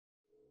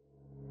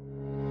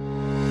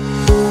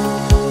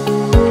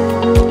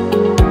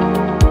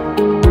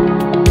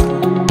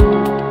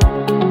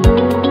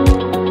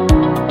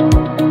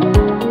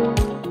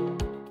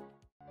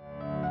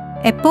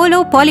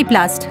Polo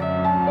Polyplast.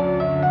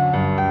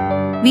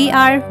 We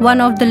are one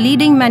of the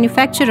leading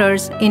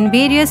manufacturers in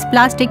various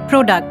plastic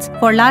products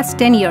for last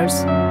 10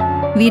 years.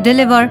 We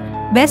deliver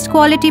best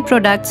quality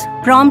products,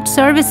 prompt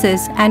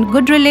services and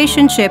good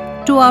relationship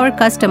to our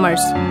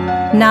customers.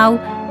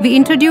 Now, we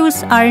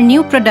introduce our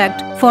new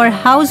product for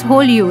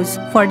household use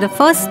for the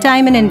first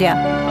time in India.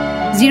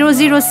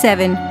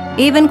 007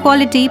 A1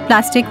 quality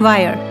plastic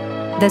wire.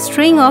 The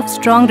string of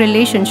strong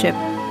relationship.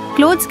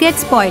 Clothes get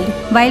spoiled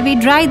while we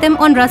dry them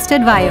on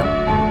rusted wire.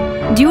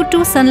 Due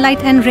to sunlight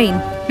and rain,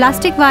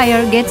 plastic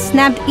wire gets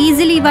snapped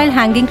easily while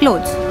hanging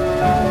clothes.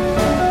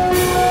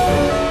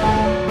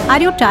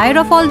 Are you tired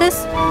of all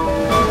this?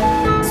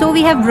 So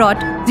we have brought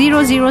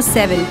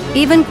 007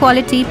 A1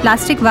 quality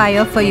plastic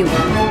wire for you.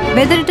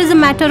 Whether it is a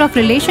matter of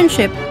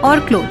relationship or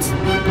clothes,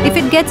 if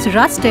it gets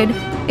rusted,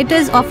 it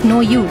is of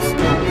no use.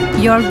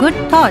 Your good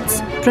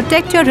thoughts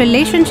protect your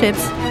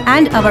relationships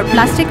and our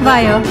plastic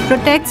wire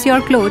protects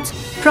your clothes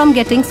from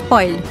getting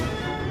spoiled.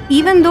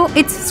 Even though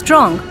it's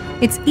strong,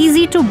 it's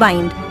easy to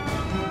bind.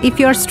 If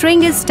your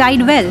string is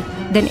tied well,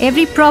 then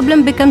every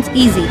problem becomes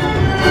easy.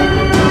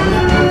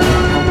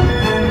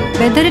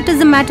 Whether it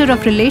is a matter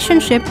of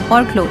relationship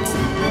or clothes.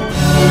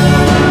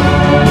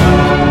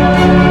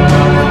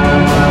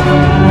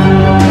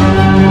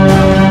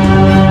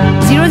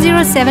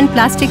 .007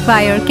 plastic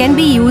wire can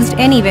be used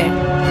anywhere.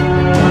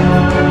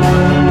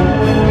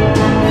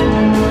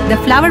 The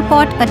flower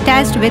pot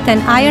attached with an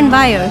iron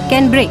wire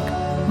can break,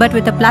 but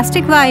with a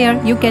plastic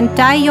wire you can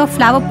tie your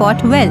flower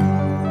pot well.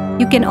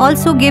 You can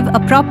also give a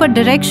proper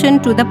direction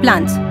to the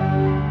plants.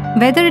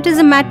 Whether it is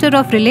a matter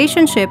of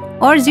relationship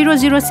or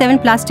 007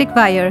 plastic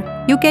wire,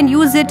 you can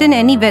use it in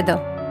any weather.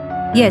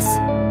 Yes,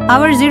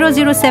 our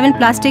 007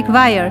 plastic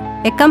wire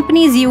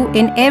accompanies you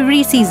in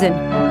every season.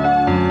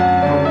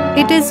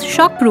 It is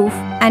shockproof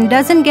and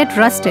doesn't get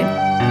rusted.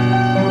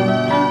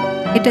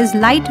 It is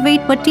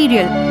lightweight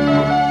material,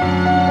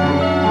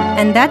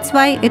 and that's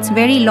why it's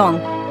very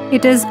long.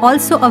 It is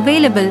also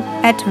available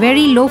at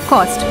very low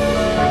cost.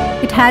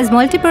 It has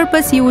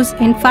multi-purpose use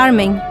in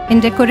farming, in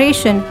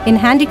decoration, in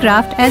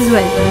handicraft as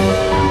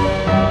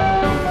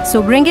well.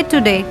 So bring it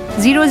today,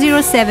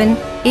 007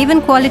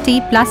 A1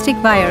 quality plastic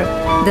wire,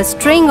 the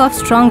string of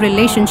strong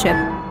relationship.